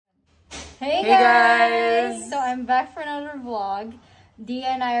Hey guys! So I'm back for another vlog. Dia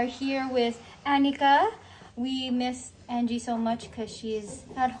and I are here with Annika. We miss Angie so much because she's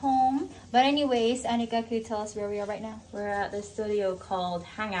at home. But anyways, Annika, can you tell us where we are right now? We're at the studio called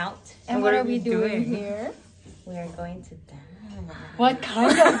Hangout. And what are we doing here? We are going to dance. What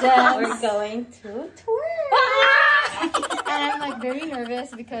kind of dance? We're going to twerk. And I'm like very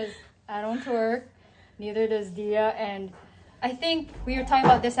nervous because I don't twerk. Neither does Dia. And I think we were talking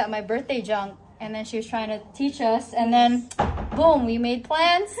about this at my birthday junk, and then she was trying to teach us, and then boom, we made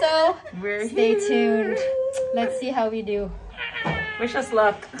plans. So stay tuned. Let's see how we do. Wish us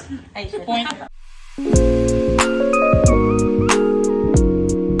luck. I should point.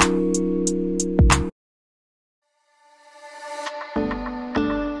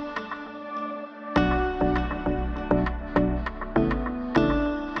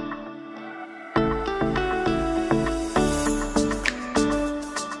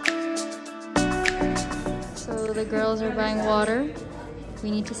 The girls are buying water. We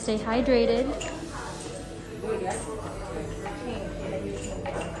need to stay hydrated.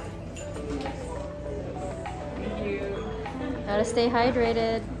 Gotta stay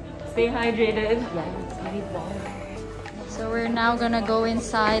hydrated. Stay hydrated. So we're now gonna go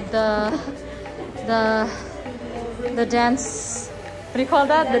inside the dance. What do you call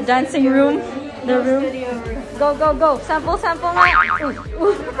that? The dancing room. The room. Go go go! Sample sample. Ooh,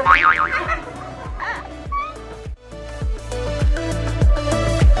 ooh.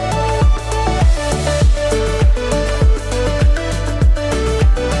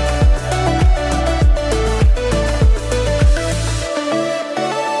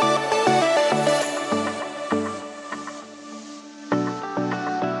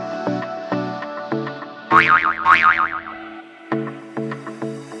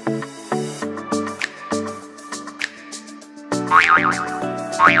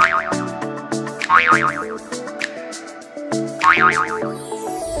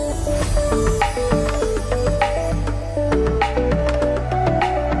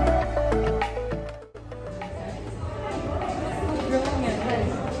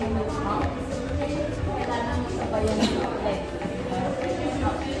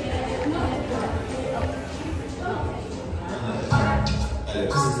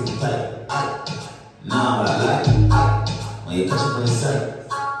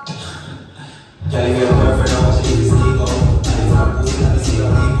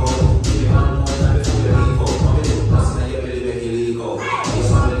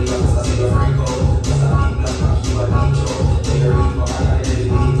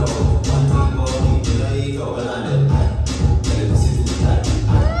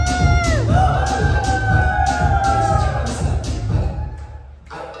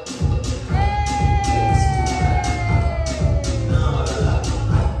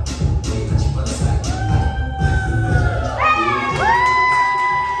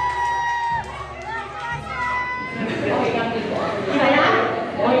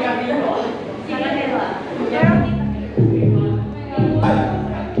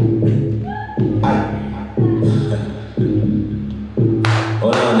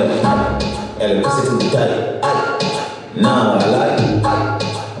 Nah, I like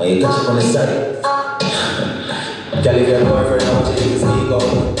when you catch up on the side. Girl, if your boyfriend out, you need to sneak out.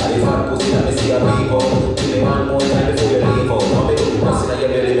 And if I'm pussy, let me see your people. Give me one more time before you leave out. Now me do pussy, now your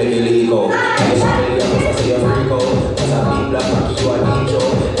belly make you leak out. And you should really have to see your freak out. Cause a big black monkey, you a deep show.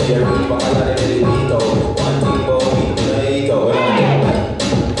 When you reach back, I got the belly beat out. One thing about me, you know you eat out. When I'm there,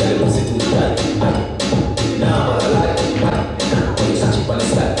 girl, you pussy too tight. Nah, I like when you catch up on the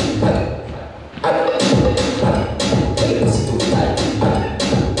side.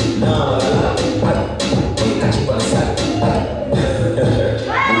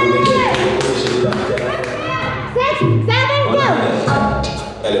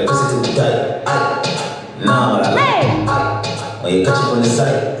 When you catch it on the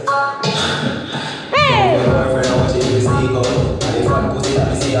side. Hey! Your boyfriend, I want you to sneak out. And if I'm pussy, let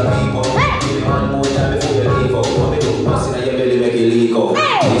me see your people. Give me one more time before you leave out. When me do pussy, now your belly make you leak out.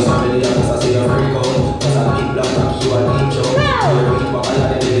 Hey! You should really have to see your freak out. Cause a big black monkey, you a deep show. When you reach back, I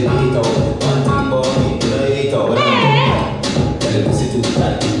got the belly beat out. One thing about me, you know you eat out. When you pussy too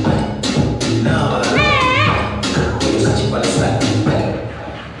tight. Nah, when you catch it on the side.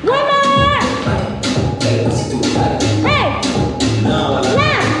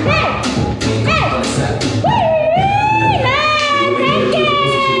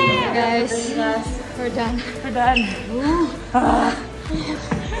 We're done.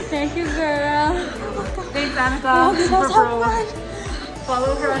 Thank you, girl. Thanks, Annika. Super pro.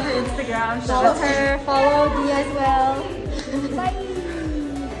 Follow her on her Instagram. Follow her. Follow Dia as well. Bye.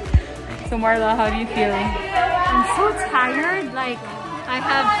 So Marla, how do you feel? I'm so tired. Like, I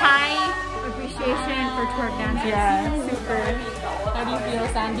have high appreciation for twerk dancers. Yeah, super. How do you feel,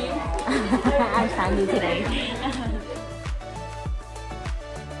 Sandy? I'm Sandy today.